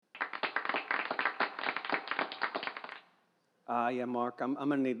Yeah, Mark, I'm going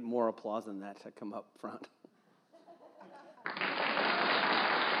to need more applause than that to come up front.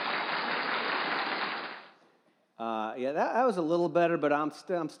 Yeah, that was a little better, but I'm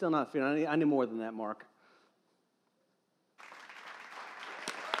still not feeling. I need more than that, Mark.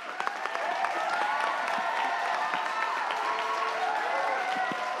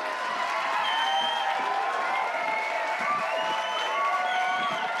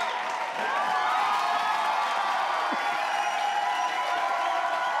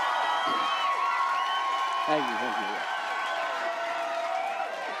 Thank you.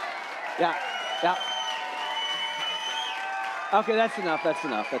 Yeah. Okay, that's enough.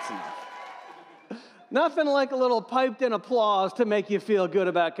 Nothing like a little piped-in applause to make you feel good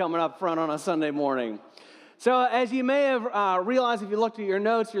about coming up front on a Sunday morning. So as you may have realized if you looked at your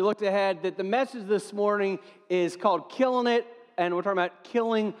notes, you looked ahead, that the message this morning is called Killing It, and we're talking about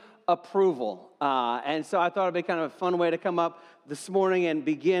killing approval. And so I thought it'd be kind of a fun way to come up this morning and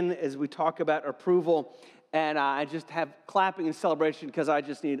begin as we talk about approval. And I just have clapping and celebration because I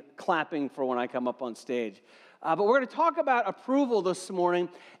just need clapping for when I come up on stage. But we're going to talk about approval this morning,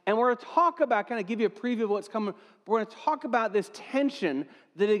 and we're going to talk about, kind of give you a preview of what's coming. We're going to talk about this tension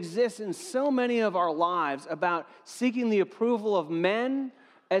that exists in so many of our lives about seeking the approval of men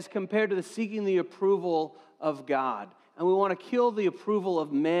as compared to seeking the approval of God. And we want to kill the approval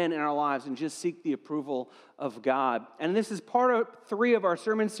of men in our lives and just seek the approval of God. And this is part of 3 of our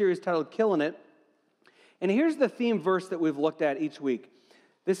sermon series titled Killing It. And here's the theme verse that we've looked at each week.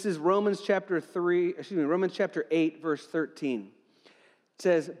 This is Romans chapter 8, verse 13. It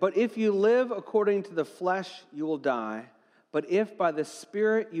says, "But if you live according to the flesh, you will die. But if by the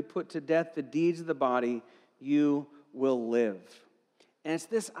Spirit you put to death the deeds of the body, you will live." And it's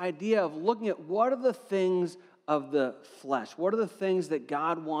this idea of looking at what are the things of the flesh? What are the things that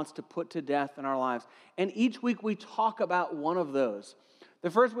God wants to put to death in our lives? And each week we talk about one of those. The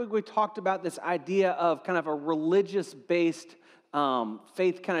first week we talked about this idea of kind of a religious-based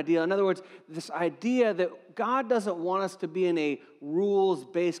faith kind of deal. In other words, this idea that God doesn't want us to be in a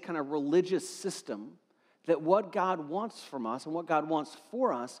rules-based kind of religious system, that what God wants from us and what God wants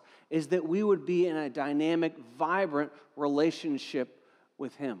for us is that we would be in a dynamic, vibrant relationship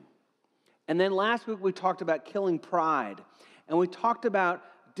with Him. And then last week we talked about killing pride, and we talked about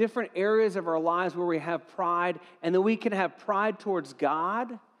different areas of our lives where we have pride, and then we can have pride towards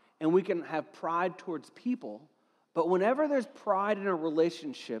God, and we can have pride towards people. But whenever there's pride in a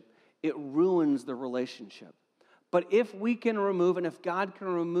relationship, it ruins the relationship. But if we can remove, and if God can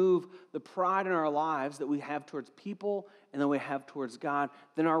remove the pride in our lives that we have towards people and that we have towards God,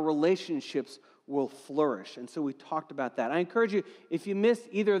 then our relationships will flourish. And so we talked about that. I encourage you, if you missed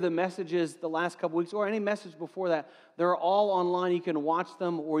either of the messages the last couple weeks or any message before that, they're all online. You can watch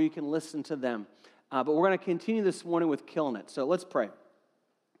them or you can listen to them. But we're going to continue this morning with Killing It. So let's pray.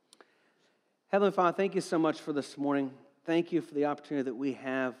 Heavenly Father, thank you so much for this morning. Thank you for the opportunity that we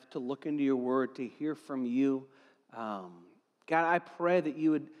have to look into your word, to hear from you. God, I pray that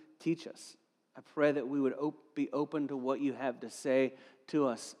you would teach us. I pray that we would be open to what you have to say to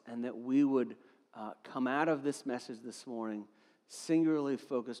us, and that we would come out of this message this morning singularly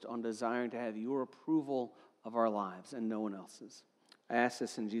focused on desiring to have your approval of our lives and no one else's. I ask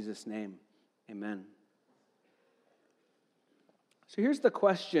this in Jesus' name. Amen. So here's the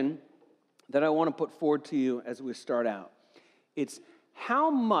question that I want to put forward to you as we start out. It's, how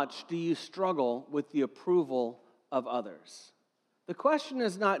much do you struggle with the approval of others? The question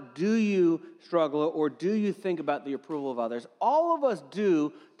is not, do you struggle or do you think about the approval of others? All of us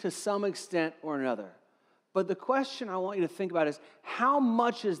do to some extent or another. But the question I want you to think about is, how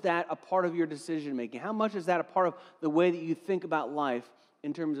much is that a part of your decision making? How much is that a part of the way that you think about life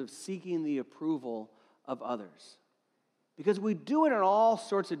in terms of seeking the approval of others? Because we do it in all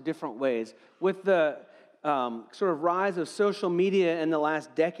sorts of different ways. With the sort of rise of social media in the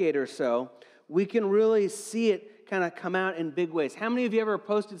last decade or so, we can really see it kind of come out in big ways. How many of you ever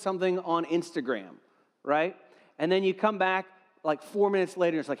posted something on Instagram, right? And then you come back like 4 minutes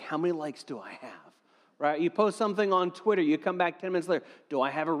later, it's like, how many likes do I have? Right? You post something on Twitter, you come back 10 minutes later, do I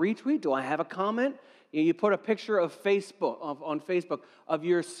have a retweet? Do I have a comment? You put a picture of on Facebook of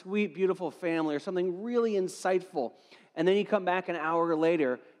your sweet, beautiful family or something really insightful. And then you come back an hour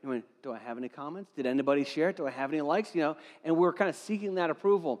later, you went, do I have any comments? Did anybody share it? Do I have any likes? And we're kind of seeking that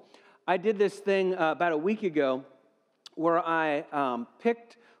approval. I did this thing about a week ago where I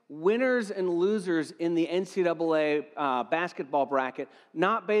picked winners and losers in the NCAA basketball bracket,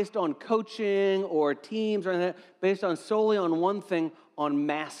 not based on coaching or teams or anything, based on solely on one thing, on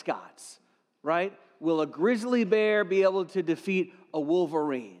mascots, right? Will a grizzly bear be able to defeat a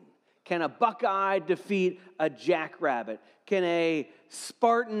wolverine? Can a Buckeye defeat a jackrabbit? Can a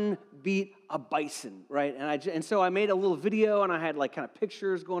Spartan beat a bison, right? And so I made a little video, and I had like kind of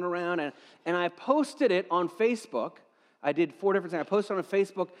pictures going around, and I posted it on Facebook. I did 4 different things. I posted on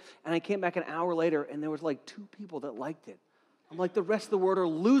Facebook, and I came back an hour later, and there was like 2 people that liked it. I'm like, the rest of the world are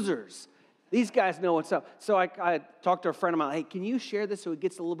losers. These guys know what's up. So I talked to a friend of mine, hey, can you share this so it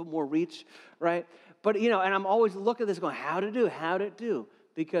gets a little bit more reach, right? But, and I'm always looking at this going, how'd it do?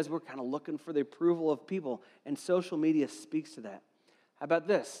 Because we're kind of looking for the approval of people, and social media speaks to that. How about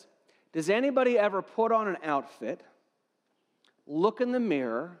this? Does anybody ever put on an outfit, look in the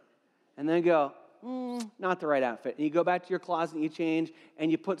mirror, and then go, not the right outfit? And you go back to your closet and you change,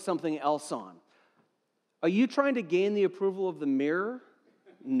 and you put something else on. Are you trying to gain the approval of the mirror?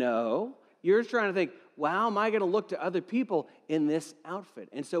 No. You're trying to think, well, how am I going to look to other people in this outfit?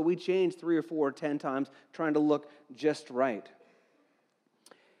 And so we change 3 or 4 or 10 times trying to look just right.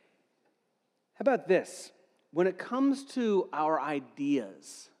 How about this? When it comes to our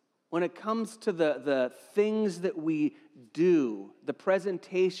ideas, when it comes to the things that we do, the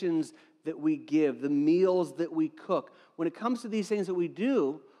presentations that we give, the meals that we cook, when it comes to these things that we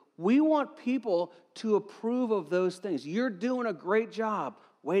do, we want people to approve of those things. You're doing a great job.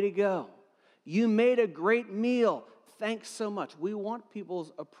 Way to go. You made a great meal. Thanks so much. We want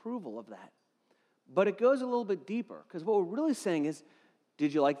people's approval of that. But it goes a little bit deeper, because what we're really saying is,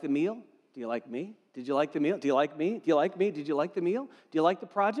 did you like the meal? Do you like me? Did you like the meal? Do you like me? Do you like me? Did you like the meal? Do you like the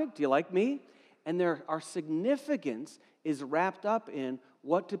project? Do you like me? And our significance is wrapped up in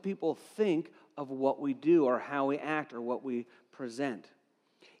what do people think of what we do or how we act or what we present.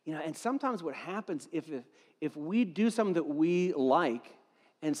 And sometimes what happens if we do something that we like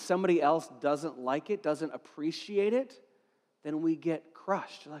and somebody else doesn't like it, doesn't appreciate it, then we get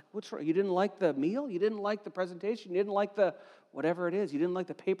crushed. Like, what's wrong? You didn't like the meal? You didn't like the presentation? You didn't like the whatever it is? You didn't like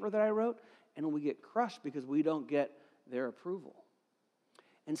the paper that I wrote? And we get crushed because we don't get their approval.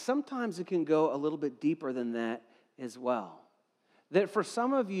 And sometimes it can go a little bit deeper than that as well. That for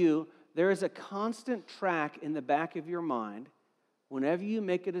some of you, there is a constant track in the back of your mind whenever you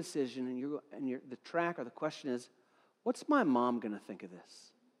make a decision, and the track or the question is, what's my mom going to think of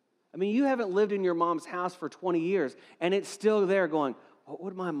this? I mean, you haven't lived in your mom's house for 20 years, and it's still there going, what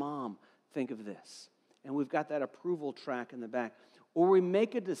would my mom think of this? And we've got that approval track in the back. Or we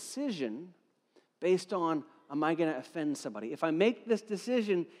make a decision based on, am I going to offend somebody? If I make this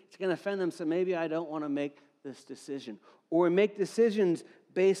decision, it's going to offend them, so maybe I don't want to make this decision. Or we make decisions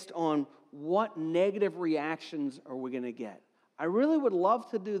based on what negative reactions are we going to get. I really would love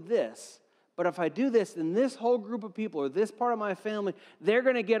to do this, but if I do this, then this whole group of people or this part of my family, they're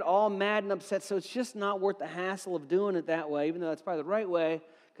going to get all mad and upset, so it's just not worth the hassle of doing it that way, even though that's probably the right way,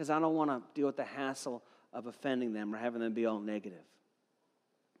 because I don't want to deal with the hassle of offending them or having them be all negative.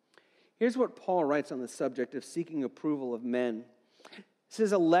 Here's what Paul writes on the subject of seeking approval of men. This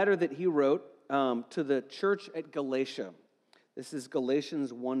is a letter that he wrote to the church at Galatia. This is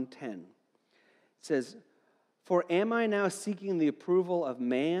Galatians 1:10. It says, "For am I now seeking the approval of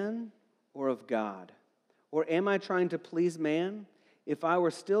man or of God? Or am I trying to please man? If I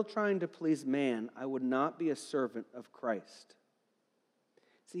were still trying to please man, I would not be a servant of Christ."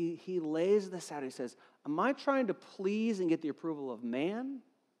 See, he lays this out. He says, am I trying to please and get the approval of man?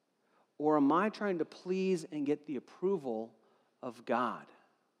 Or am I trying to please and get the approval of God?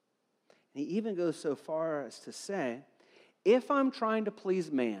 And he even goes so far as to say, if I'm trying to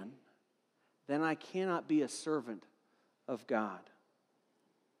please man, then I cannot be a servant of God.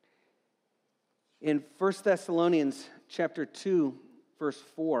 In 1 Thessalonians chapter 2, verse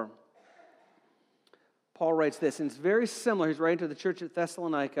 4, Paul writes this, and it's very similar. He's writing to the church at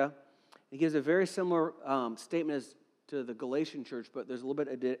Thessalonica. He gives a very similar statement as to the Galatian church, but there's a little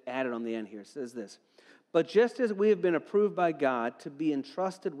bit added on the end here. It says this, "But just as we have been approved by God to be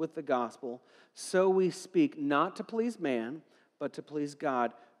entrusted with the gospel, so we speak not to please man, but to please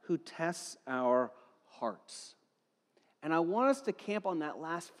God, who tests our hearts." And I want us to camp on that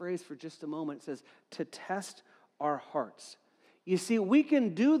last phrase for just a moment. It says, to test our hearts. You see, we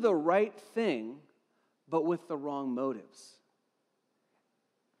can do the right thing, but with the wrong motives.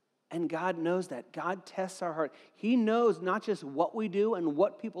 And God knows that. God tests our heart. He knows not just what we do and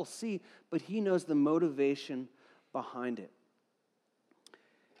what people see, but He knows the motivation behind it.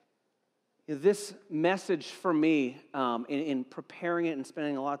 This message for me, in preparing it and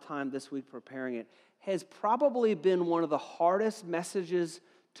spending a lot of time this week preparing it, has probably been one of the hardest messages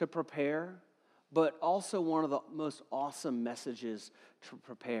to prepare, but also one of the most awesome messages to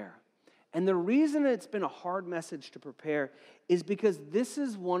prepare. And the reason it's been a hard message to prepare is because this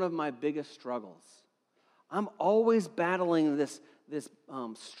is one of my biggest struggles. I'm always battling this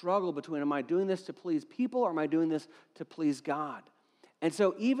struggle between, am I doing this to please people or am I doing this to please God? And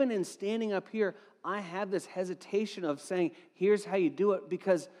so even in standing up here, I have this hesitation of saying, here's how you do it,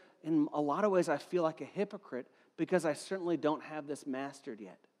 because in a lot of ways I feel like a hypocrite because I certainly don't have this mastered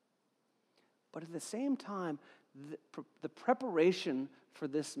yet. But at the same time, the preparation for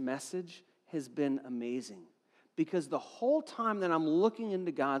this message has been amazing, because the whole time that I'm looking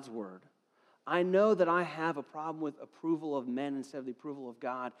into God's Word, I know that I have a problem with approval of men instead of the approval of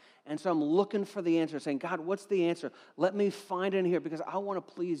God. And so I'm looking for the answer, saying, God, what's the answer? Let me find it in here, because I want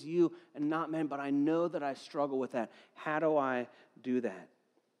to please you and not men, but I know that I struggle with that. How do I do that?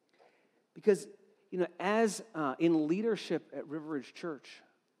 Because, as in leadership at River Ridge Church,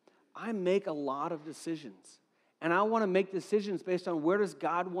 I make a lot of decisions. And I want to make decisions based on where does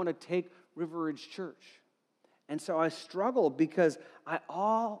God want to take River Ridge Church. And so I struggle because I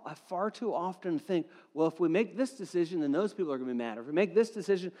far too often think, well, if we make this decision, then those people are going to be mad. Or if we make this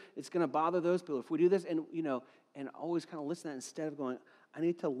decision, it's going to bother those people. If we do this, and always kind of listen to that instead of going, I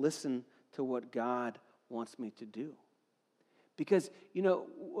need to listen to what God wants me to do. Because,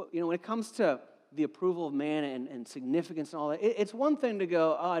 when it comes to the approval of man and significance and all that, it's one thing to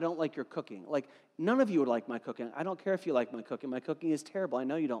go, oh, I don't like your cooking. Like, none of you would like my cooking. I don't care if you like my cooking. My cooking is terrible. I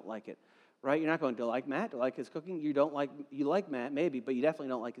know you don't like it. Right? You're not going, do you like Matt? Do you like his cooking? You like Matt, maybe, but you definitely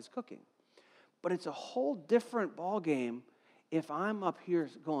don't like his cooking. But it's a whole different ballgame if I'm up here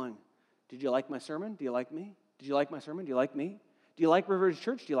going, did you like my sermon? Do you like me? Did you like my sermon? Do you like me? Do you like River Ridge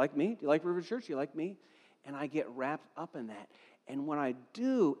Church? Do you like me? Do you like River Ridge Church? Do you like me? And I get wrapped up in that. And when I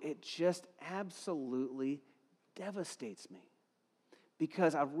do, it just absolutely devastates me.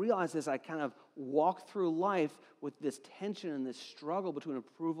 Because I've realized as I kind of walk through life with this tension and this struggle between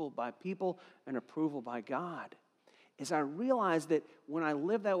approval by people and approval by God, is I realize that when I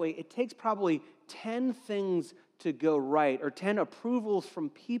live that way, it takes probably 10 things to go right, or 10 approvals from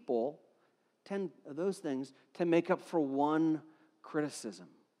people, 10 of those things, to make up for one criticism.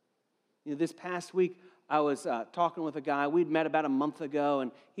 This past week, I was talking with a guy. We'd met about a month ago,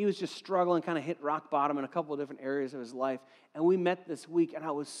 and he was just struggling, kind of hit rock bottom in a couple of different areas of his life. And we met this week, and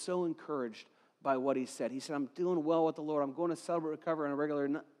I was so encouraged by what he said. He said, I'm doing well with the Lord. I'm going to Celebrate Recovery on a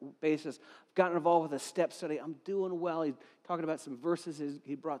regular basis. I've gotten involved with a step study. I'm doing well. He's talking about some verses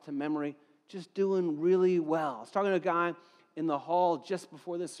he brought to memory. Just doing really well. I was talking to a guy in the hall just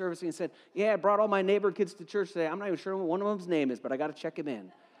before this service, and he said, yeah, I brought all my neighbor kids to church today. I'm not even sure what one of them's name is, but I got to check him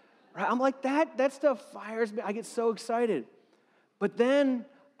in. Right? I'm like, that stuff fires me. I get so excited. But then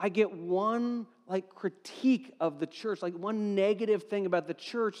I get one critique of the church, like one negative thing about the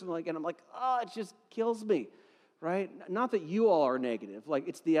church, and I'm like, oh, it just kills me, right? Not that you all are negative,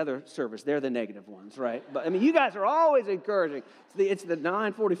 it's the other service. They're the negative ones, right? But I mean, you guys are always encouraging. It's the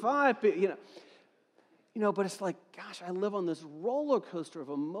 945, but it's like, gosh, I live on this roller coaster of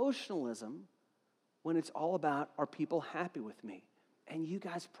emotionalism when it's all about, are people happy with me? And you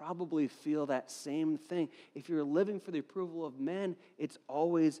guys probably feel that same thing. If you're living for the approval of men, it's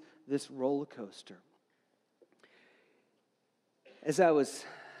always this roller coaster. As I was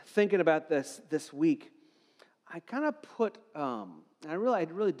thinking about this week, I kind of put, I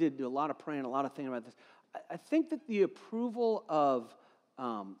really did do a lot of praying, a lot of thinking about this. I think that the approval of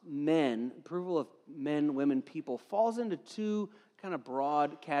men, women, people, falls into two kind of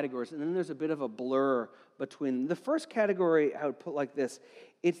broad categories, and then there's a bit of a blur between them. The first category I would put like this: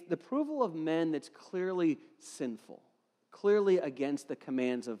 it's the approval of men that's clearly sinful, clearly against the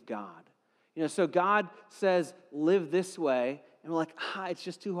commands of God. So God says, live this way, and we're like, it's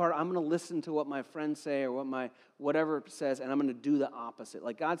just too hard. I'm going to listen to what my friends say or what my whatever says, and I'm going to do the opposite.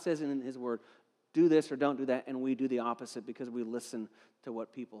 Like God says in His Word, do this or don't do that, and we do the opposite because we listen to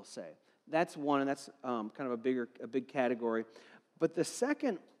what people say. That's one, and that's kind of a big category. But the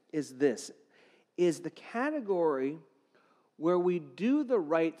second is this, is the category where we do the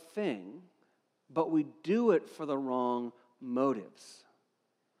right thing, but we do it for the wrong motives.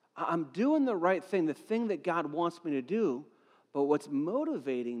 I'm doing the right thing, the thing that God wants me to do, but what's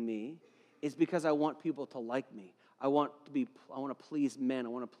motivating me is because I want people to like me. I want to please men, I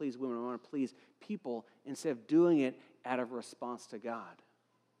want to please women, I want to please people instead of doing it out of response to God.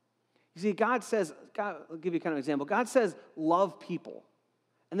 You see, I'll give you kind of an example. God says, love people.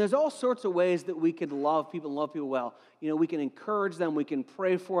 And there's all sorts of ways that we can love people and love people well. We can encourage them. We can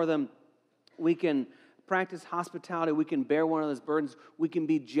pray for them. We can practice hospitality. We can bear one of those burdens. We can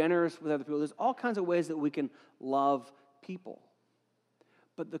be generous with other people. There's all kinds of ways that we can love people.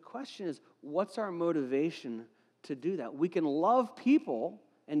 But the question is, what's our motivation to do that? We can love people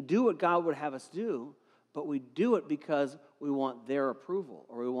and do what God would have us do, but we do it because we want their approval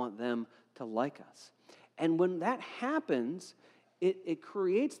or we want them to like us. And when that happens, it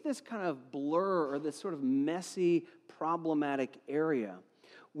creates this kind of blur or this sort of messy, problematic area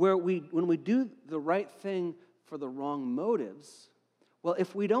where when we do the right thing for the wrong motives, well,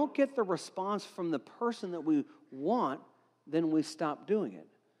 if we don't get the response from the person that we want, then we stop doing it.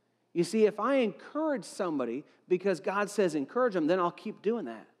 You see, if I encourage somebody because God says encourage them, then I'll keep doing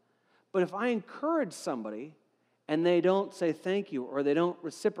that. But if I encourage somebody and they don't say thank you, or they don't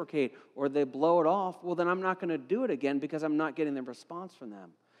reciprocate, or they blow it off, well, then I'm not going to do it again because I'm not getting the response from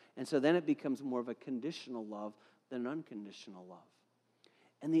them. And so then it becomes more of a conditional love than an unconditional love.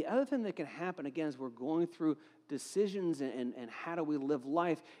 And the other thing that can happen, again, as we're going through decisions and how do we live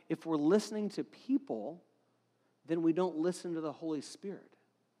life, if we're listening to people, then we don't listen to the Holy Spirit.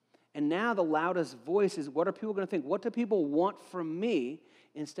 And now the loudest voice is, what are people going to think? What do people want from me?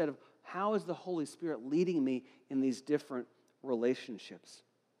 Instead of, how is the Holy Spirit leading me in these different relationships?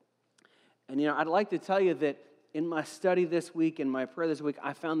 And, I'd like to tell you that in my study this week, in my prayer this week,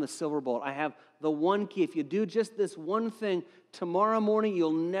 I found the silver bullet. I have the one key. If you do just this one thing, tomorrow morning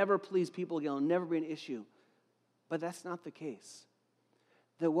you'll never please people again. It'll never be an issue. But that's not the case.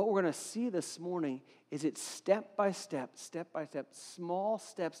 That what we're going to see this morning is it's step by step, small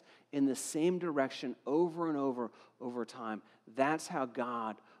steps in the same direction over and over time. That's how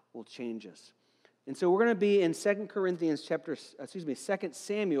God will change us. And so we're going to be in 2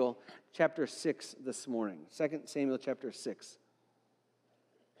 Samuel chapter 6 this morning. 2 Samuel chapter 6.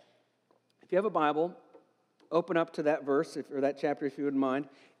 If you have a Bible, open up to that verse, or that chapter if you wouldn't mind.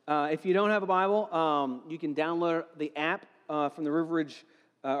 If you don't have a Bible, you can download the app from the River Ridge,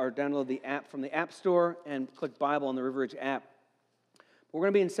 or download the app from the App Store and click Bible on the River Ridge app. We're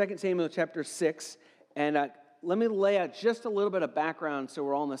going to be in 2 Samuel chapter 6, and let me lay out just a little bit of background so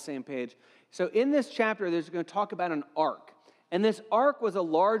we're all on the same page. So in this chapter, there's going to talk about an ark. And this ark was a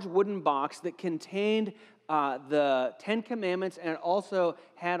large wooden box that contained the Ten Commandments, and it also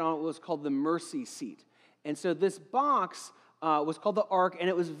had on what was called the mercy seat. And so this box was called the ark, and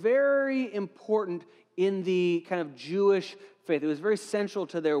it was very important in the kind of Jewish faith. It was very central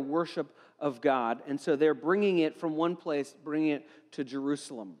to their worship of God. And so they're bringing it from one place, bringing it to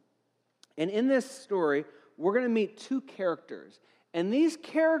Jerusalem. And in this story, we're going to meet two characters. And these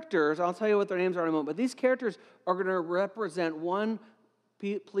characters, I'll tell you what their names are in a moment, but these characters are going to represent one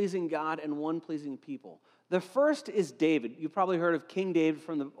pleasing God and one pleasing people. The first is David. You've probably heard of King David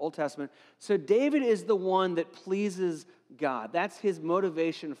from the Old Testament. So David is the one that pleases God. That's his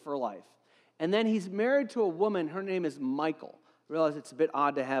motivation for life. And then he's married to a woman. Her name is Michal. I realize it's a bit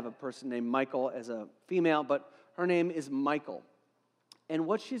odd to have a person named Michal as a female, but her name is Michal. And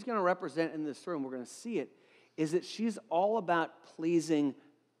what she's going to represent in this story, and we're going to see it, is that she's all about pleasing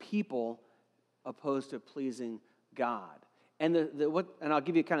people opposed to pleasing God. And and I'll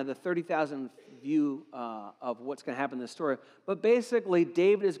give you kind of the 30,000 view of what's going to happen in this story. But basically,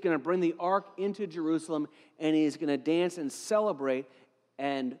 David is going to bring the ark into Jerusalem, and he's going to dance and celebrate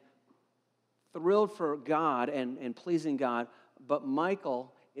and thrilled for God and pleasing God. But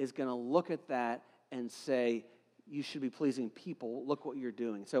Michal is going to look at that and say, you should be pleasing people. Look what you're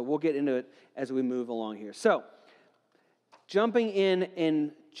doing. So we'll get into it as we move along here. So, jumping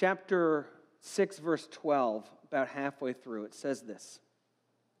in chapter 6, verse 12, about halfway through, it says this.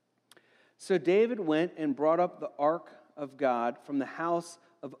 So David went and brought up the ark of God from the house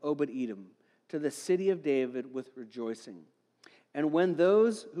of Obed-Edom to the city of David with rejoicing. And when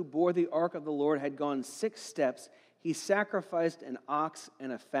those who bore the ark of the Lord had gone 6 steps, he sacrificed an ox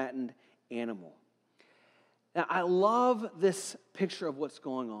and a fattened animal. Now, I love this picture of what's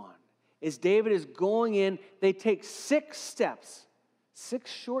going on. As David is going in, they take 6 steps, 6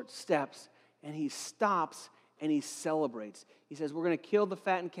 short steps, and he stops and he celebrates. He says, we're going to kill the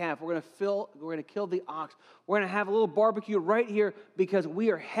fattened calf. We're going to kill the ox. We're going to have a little barbecue right here because we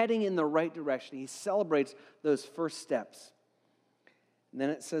are heading in the right direction. He celebrates those first steps. And then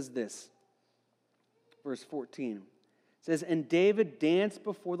it says this, verse 14. It says, and David danced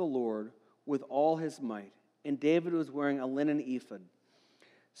before the Lord with all his might. And David was wearing a linen ephod.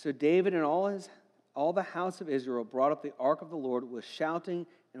 So David and all the house of Israel brought up the ark of the Lord with shouting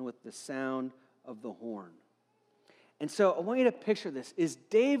and with the sound of the horn. And so I want you to picture this.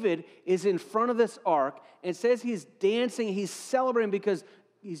 David is in front of this ark, and it says he's dancing, he's celebrating because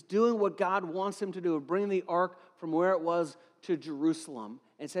he's doing what God wants him to do, bringing the ark from where it was to Jerusalem.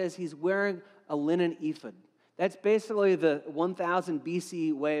 And it says he's wearing a linen ephod. That's basically the 1000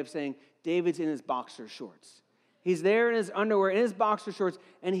 BC way of saying David's in his boxer shorts. He's there in his underwear, in his boxer shorts,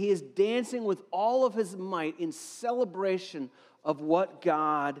 and he is dancing with all of his might in celebration of what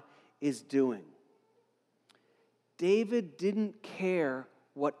God is doing. David didn't care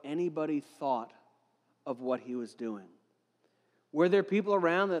what anybody thought of what he was doing. Were there people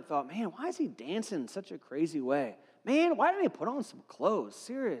around that thought, man, why is he dancing in such a crazy way? Man, why didn't he put on some clothes?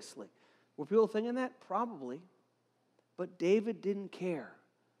 Seriously. Were people thinking that? Probably. But David didn't care.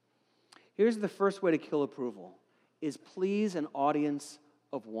 Here's the first way to kill approval, is please an audience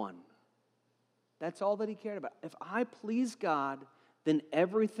of one. That's all that he cared about. If I please God, then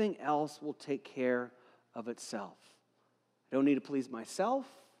everything else will take care of itself. I don't need to please myself.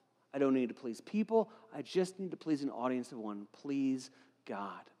 I don't need to please people. I just need to please an audience of one. Please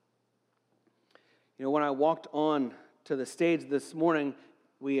God. You know, when I walked on to the stage this morning,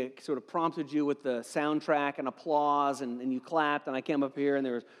 we sort of prompted you with the soundtrack and applause, and you clapped, and I came up here, and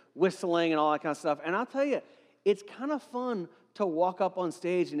there was whistling and all that kind of stuff. And I'll tell you, it's kind of fun to walk up on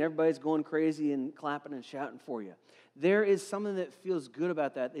stage and everybody's going crazy and clapping and shouting for you. There is something that feels good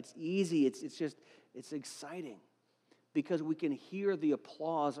about that. It's easy. It's exciting because we can hear the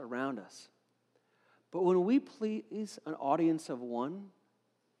applause around us. But when we please an audience of one,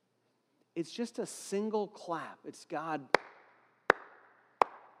 it's just a single clap. It's God.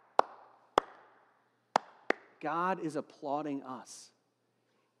 God is applauding us.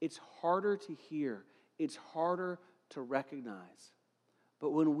 It's harder to hear. It's harder to recognize.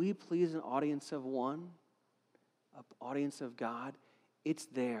 But when we please an audience of one, an audience of God, it's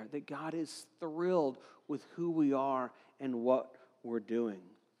there that God is thrilled with who we are and what we're doing.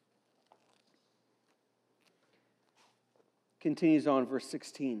 Continues on, verse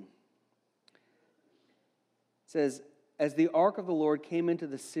 16. It says, as the ark of the Lord came into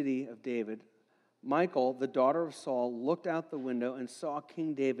the city of David, Michal, the daughter of Saul, looked out the window and saw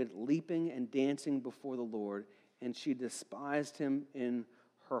King David leaping and dancing before the Lord, and she despised him in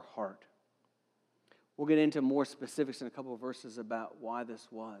her heart. We'll get into more specifics in a couple of verses about why this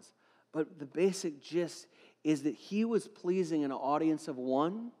was. But the basic gist is that he was pleasing an audience of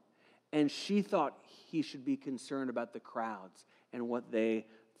one, and she thought he should be concerned about the crowds and what they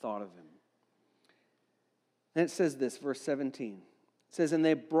thought of him. And it says this, verse 17. It says, and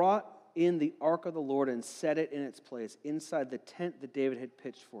they brought in the ark of the Lord and set it in its place inside the tent that David had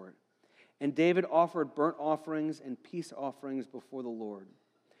pitched for it. And David offered burnt offerings and peace offerings before the Lord.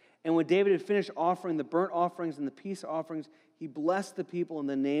 And when David had finished offering the burnt offerings and the peace offerings, he blessed the people in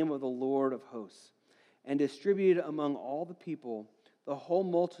the name of the Lord of hosts, and distributed among all the people, the whole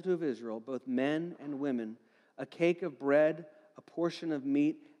multitude of Israel, both men and women, a cake of bread, a portion of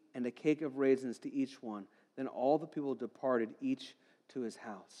meat, and a cake of raisins to each one. Then all the people departed, each to his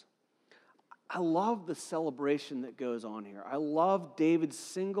house. I love the celebration that goes on here. I love David's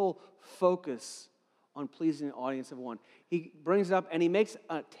single focus on pleasing an audience of one. He brings it up and he makes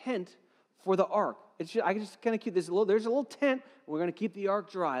a tent for the ark. I just kind of keep this there's a little tent. We're going to keep the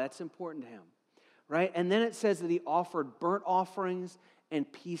ark dry. That's important to him, right? And then it says that he offered burnt offerings and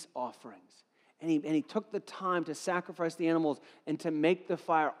peace offerings. And he took the time to sacrifice the animals and to make the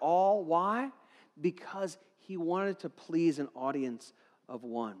fire. All why? Because he wanted to please an audience of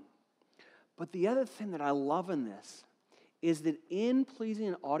one. But the other thing that I love in this is that in pleasing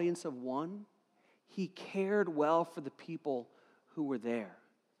an audience of one, he cared well for the people who were there.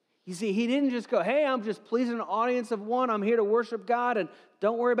 You see, he didn't just go, hey, I'm just pleasing an audience of one. I'm here to worship God, and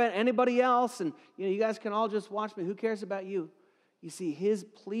don't worry about anybody else. And you guys can all just watch me. Who cares about you? You see, his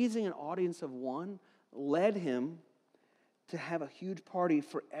pleasing an audience of one led him to have a huge party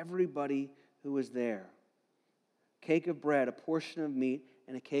for everybody who was there. Cake of bread, a portion of meat,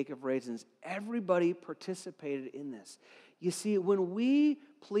 and a cake of raisins. Everybody participated in this. You see, when we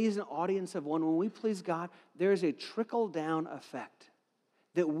please an audience of one, when we please God, there is a trickle-down effect.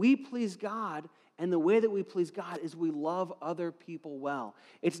 That we please God, and the way that we please God is we love other people well.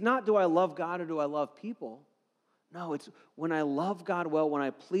 It's not, do I love God or do I love people? No, it's when I love God well, when I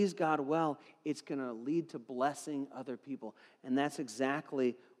please God well, it's going to lead to blessing other people. And that's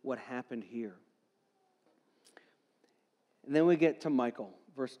exactly what happened here. And then we get to Michal,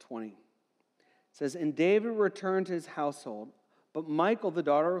 verse 20. It says, and David returned to his household, but Michal, the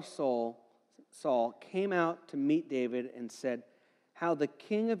daughter of Saul, came out to meet David and said, how the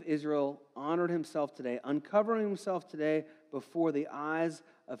king of Israel honored himself today, uncovering himself today before the eyes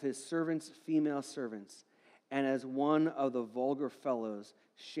of his servants' female servants, and as one of the vulgar fellows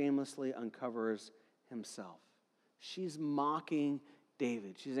shamelessly uncovers himself. She's mocking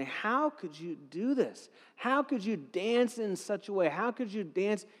David. She's saying, how could you do this? How could you dance in such a way? How could you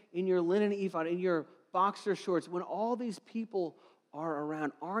dance in your linen ephod, in your boxer shorts, when all these people are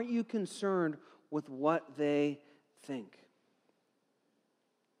around? Aren't you concerned with what they think?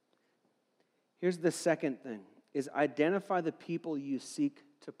 Here's the second thing, is identify the people you seek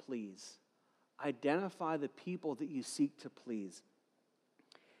to please. Identify the people that you seek to please.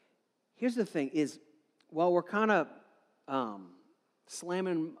 Here's the thing, is while we're kind of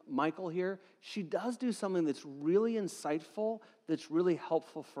slamming Michael here, she does do something that's really insightful, that's really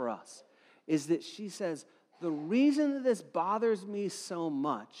helpful for us, is that she says, the reason that this bothers me so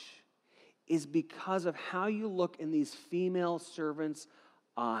much is because of how you look in these female servants'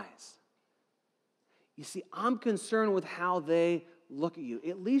 eyes. You see, I'm concerned with how they look at you.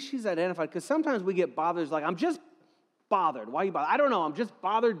 At least she's identified, because sometimes we get bothered, like, I'm just bothered. Why are you bothered? I don't know, I'm just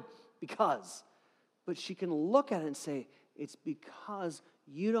bothered because. But she can look at it and say, it's because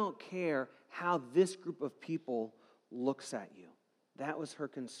you don't care how this group of people looks at you. That was her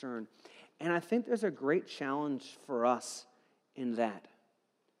concern. And I think there's a great challenge for us in that.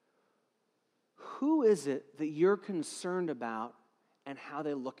 Who is it that you're concerned about and how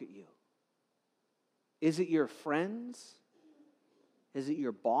they look at you? Is it your friends? Is it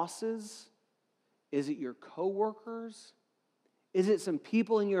your bosses? Is it your coworkers? Is it some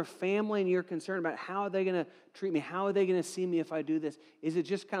people in your family and you're concerned about how are they going to treat me? How are they going to see me if I do this? Is it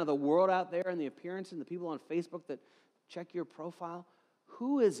just kind of the world out there and the appearance and the people on Facebook that check your profile?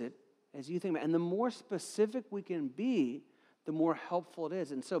 Who is it as you think about it? And the more specific we can be, the more helpful it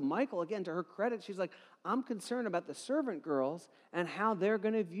is. And so Michael, again, to her credit, she's like, I'm concerned about the servant girls and how they're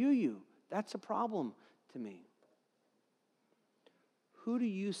going to view you. That's a problem to me. Who do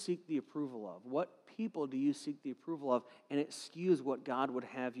you seek the approval of? What people do you seek the approval of? And it skews what God would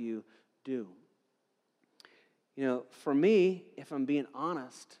have you do. You know, for me, if I'm being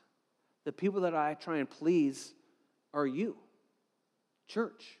honest, the people that I try and please are you.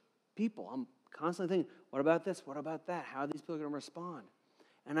 Church, people. I'm constantly thinking, what about this? What about that? How are these people going to respond?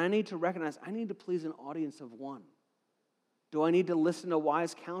 And I need to recognize I need to please an audience of one. Do I need to listen to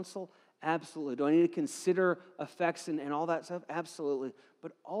wise counsel? Absolutely. Do I need to consider effects and all that stuff? Absolutely.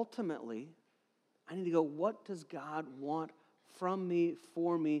 But ultimately, I need to go, what does God want from me,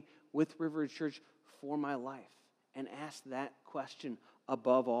 for me, with River Church, for my life? And ask that question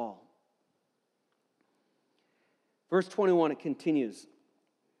above all. Verse 21, it continues. It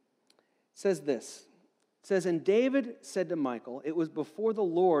says this. It says, and David said to Michal, it was before the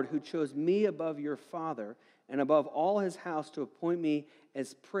Lord who chose me above your father and above all his house to appoint me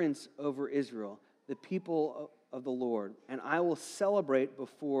as prince over Israel, the people of the Lord, and I will celebrate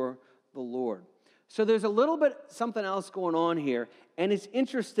before the Lord. So there's a little bit something else going on here, and it's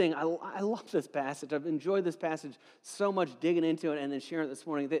interesting. I love this passage. I've enjoyed this passage so much, digging into it and then sharing it this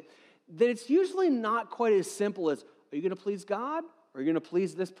morning, that it's usually not quite as simple as, are you going to please God or are you going to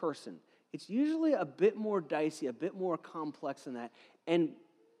please this person? It's usually a bit more dicey, a bit more complex than that. And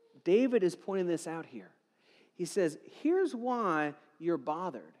David is pointing this out here. He says, here's why you're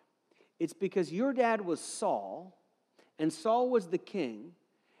bothered. It's because your dad was Saul, and Saul was the king,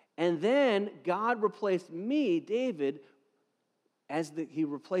 and then God replaced me, David, he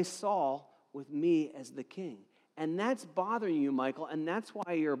replaced Saul with me as the king. And that's bothering you, Michal, and that's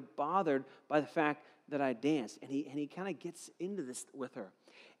why you're bothered by the fact that I danced. And he kind of gets into this with her.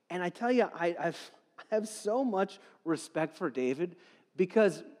 And I tell you, I have so much respect for David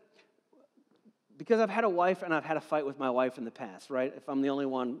because I've had a wife and I've had a fight with my wife in the past, right? If I'm the only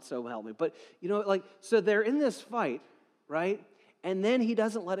one, so help me. But, so they're in this fight, right? And then he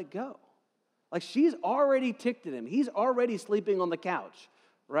doesn't let it go. Like, she's already ticked at him. He's already sleeping on the couch,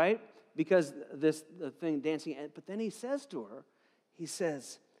 right? Because the thing dancing. But then he says to her, he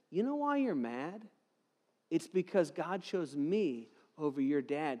says, you know why you're mad? It's because God chose me over your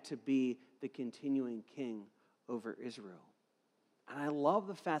dad to be the continuing king over Israel. And I love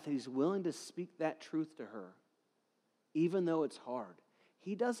the fact that he's willing to speak that truth to her, even though it's hard.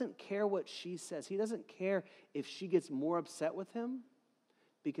 He doesn't care what she says. He doesn't care if she gets more upset with him,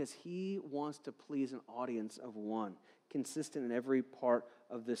 because he wants to please an audience of one, consistent in every part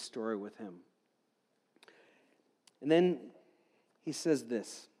of this story with him. And then he says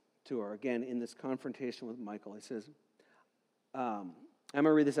this to her, again, in this confrontation with Michal. He says, I'm going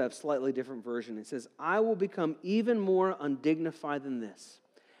to read this out of a slightly different version. It says, I will become even more undignified than this,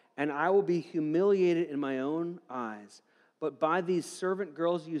 and I will be humiliated in my own eyes. But by these servant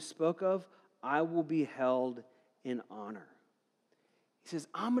girls you spoke of, I will be held in honor. He says,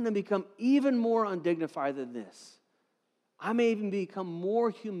 I'm going to become even more undignified than this. I may even become more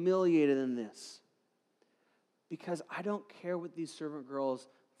humiliated than this, because I don't care what these servant girls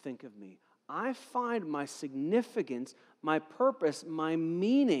think of me. I find my significance, my purpose, my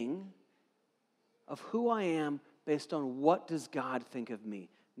meaning of who I am based on what does God think of me,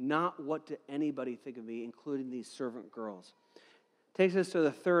 not what do anybody think of me, including these servant girls. Takes us to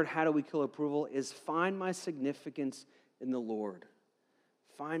the third, how do we kill approval, is find my significance in the Lord.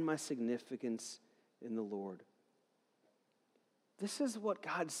 Find my significance in the Lord. This is what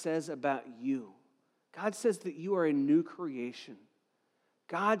God says about you. God says that you are a new creation.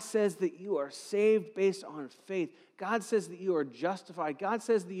 God says that you are saved based on faith. God says that you are justified. God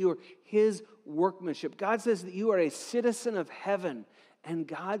says that you are His workmanship. God says that you are a citizen of heaven. And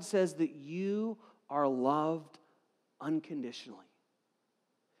God says that you are loved unconditionally.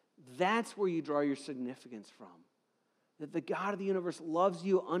 That's where you draw your significance from. That the God of the universe loves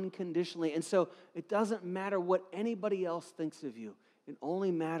you unconditionally. And so it doesn't matter what anybody else thinks of you. It only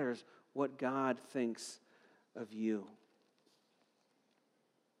matters what God thinks of you.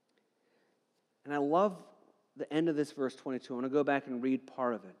 And I love the end of this verse 22. I want to go back and read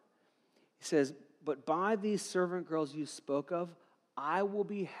part of it. He says, "But by these servant girls you spoke of, I will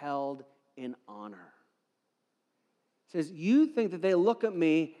be held in honor." He says, you think that they look at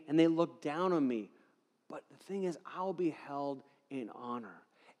me and they look down on me. But the thing is, I'll be held in honor.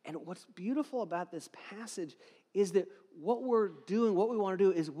 And what's beautiful about this passage is that what we're doing, what we want to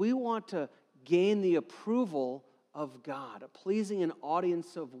do, is we want to gain the approval of God, pleasing an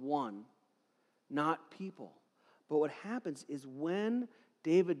audience of one, not people. But what happens is when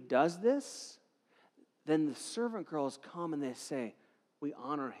David does this, then the servant girls come and they say, we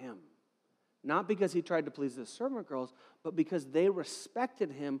honor him. Not because he tried to please the servant girls, but because they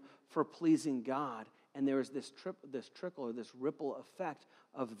respected him for pleasing God. And there was this trickle or this ripple effect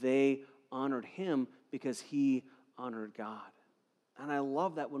of they honored him because he honored God. And I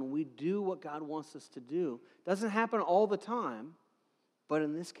love that when we do what God wants us to do, it doesn't happen all the time, but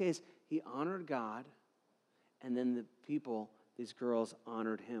in this case, he honored God, and then the people, these girls,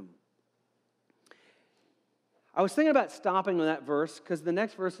 honored him. I was thinking about stopping on that verse because the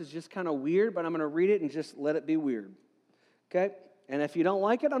next verse is just kind of weird, but I'm going to read it and just let it be weird. Okay? And if you don't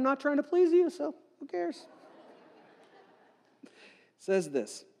like it, I'm not trying to please you, so who cares? It says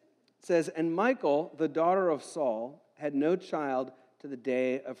this. It says, "And Michal, the daughter of Saul, had no child to the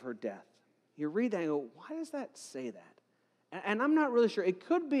day of her death." You read that and go, why does that say that? And I'm not really sure. It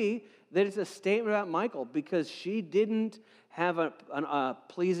could be that it's a statement about Michal because she didn't have a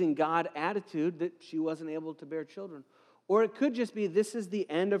pleasing God attitude, that she wasn't able to bear children. Or it could just be this is the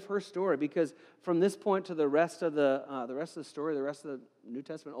end of her story, because from this point to the rest of the story, the rest of the New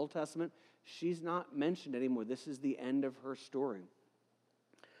Testament, Old Testament, she's not mentioned anymore. This is the end of her story.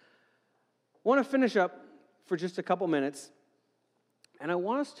 I want to finish up for just a couple minutes, and I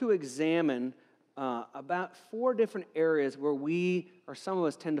want us to examine about 4 different areas where we, or some of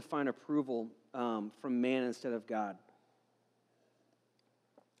us, tend to find approval from man instead of God.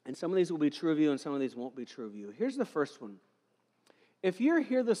 And some of these will be true of you, and some of these won't be true of you. Here's the first one. If you're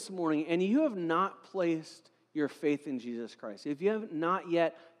here this morning and you have not placed your faith in Jesus Christ, if you have not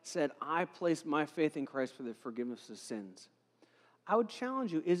yet said, I place my faith in Christ for the forgiveness of sins, I would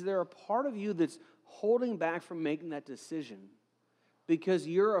challenge you, is there a part of you that's holding back from making that decision because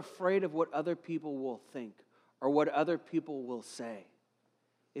you're afraid of what other people will think or what other people will say?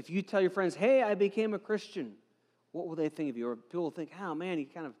 If you tell your friends, hey, I became a Christian, what will they think of you? Or people will think, oh man, you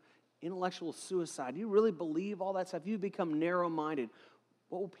kind of intellectual suicide. You really believe all that stuff? You've become narrow-minded.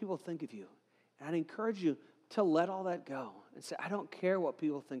 What will people think of you? And I'd encourage you to let all that go and say, I don't care what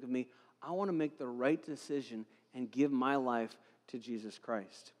people think of me. I want to make the right decision and give my life to Jesus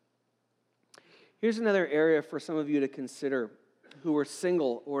Christ. Here's another area for some of you to consider who are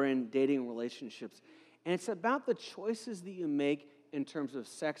single or in dating relationships. And it's about the choices that you make in terms of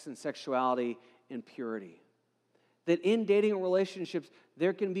sex and sexuality and purity. That in dating relationships,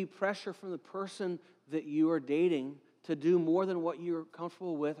 there can be pressure from the person that you are dating to do more than what you're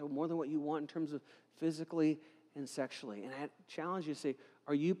comfortable with or more than what you want in terms of physically and sexually. And I challenge you to say,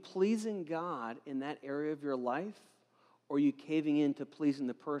 are you pleasing God in that area of your life? Or are you caving in to pleasing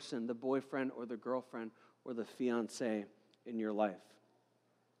the person, the boyfriend or the girlfriend or the fiancé in your life?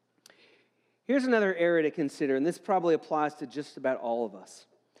 Here's another area to consider, and this probably applies to just about all of us,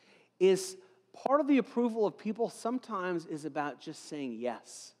 is part of the approval of people sometimes is about just saying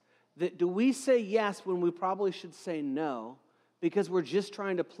yes. Do we say yes when we probably should say no because we're just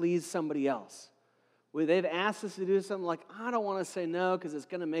trying to please somebody else? Where they've asked us to do something like, I don't want to say no because it's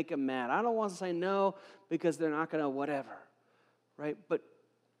going to make them mad. I don't want to say no because they're not going to whatever, right? But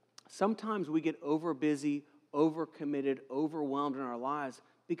sometimes we get overbusy, overcommitted, overwhelmed in our lives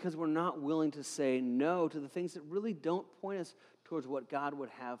because we're not willing to say no to the things that really don't point us towards what God would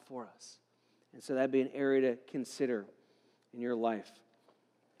have for us. And so that'd be an area to consider in your life.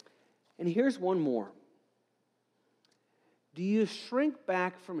 And here's one more. Do you shrink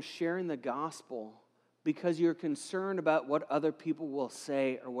back from sharing the gospel because you're concerned about what other people will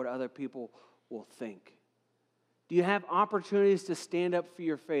say or what other people will think? Do you have opportunities to stand up for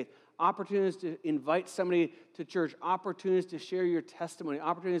your faith, opportunities to invite somebody to church, opportunities to share your testimony,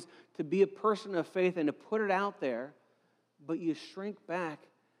 opportunities to be a person of faith and to put it out there, but you shrink back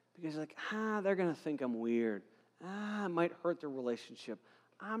because you're like, they're going to think I'm weird. It might hurt the relationship.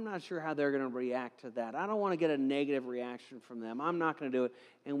 I'm not sure how they're going to react to that. I don't want to get a negative reaction from them. I'm not going to do it.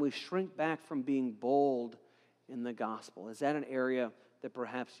 And we shrink back from being bold in the gospel. Is that an area that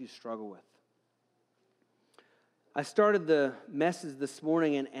perhaps you struggle with? I started the message this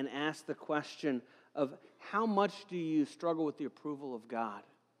morning and asked the question of how much do you struggle with the approval of God?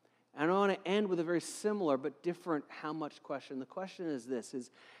 And I want to end with a very similar but different how much question. The question is this,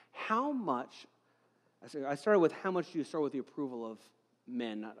 is how much, I started with how much do you struggle with the approval of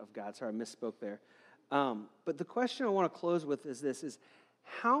men, not of God. Sorry, I misspoke there. But the question I want to close with is this, is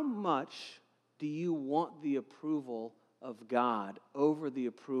how much do you want the approval of God over the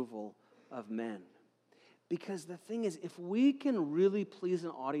approval of men? Because the thing is, if we can really please an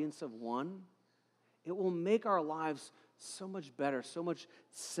audience of one, it will make our lives so much better, so much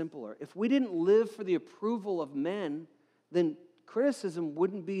simpler. If we didn't live for the approval of men, then criticism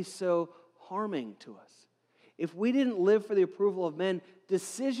wouldn't be so harming to us. If we didn't live for the approval of men,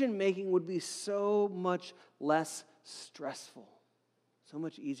 decision-making would be so much less stressful, so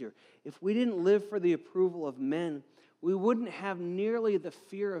much easier. If we didn't live for the approval of men, we wouldn't have nearly the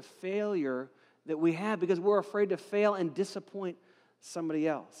fear of failure that we have because we're afraid to fail and disappoint somebody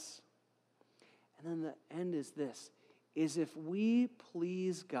else. And then the end is this, is if we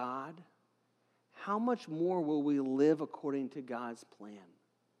please God, how much more will we live according to God's plan?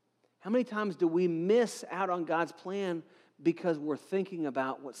 How many times do we miss out on God's plan because we're thinking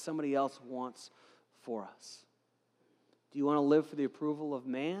about what somebody else wants for us? Do you want to live for the approval of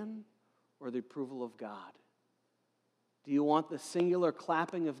man or the approval of God? Do you want the singular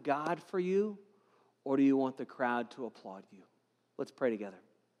clapping of God for you, or do you want the crowd to applaud you? Let's pray together.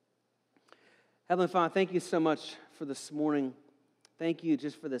 Heavenly Father, thank you so much for this morning. Thank you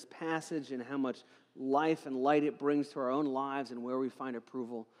just for this passage and how much life and light it brings to our own lives and where we find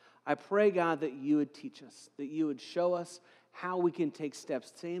approval. I pray, God, that you would teach us, that you would show us how we can take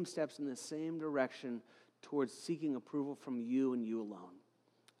same steps in the same direction towards seeking approval from you and you alone.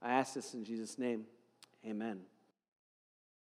 I ask this in Jesus' name. Amen.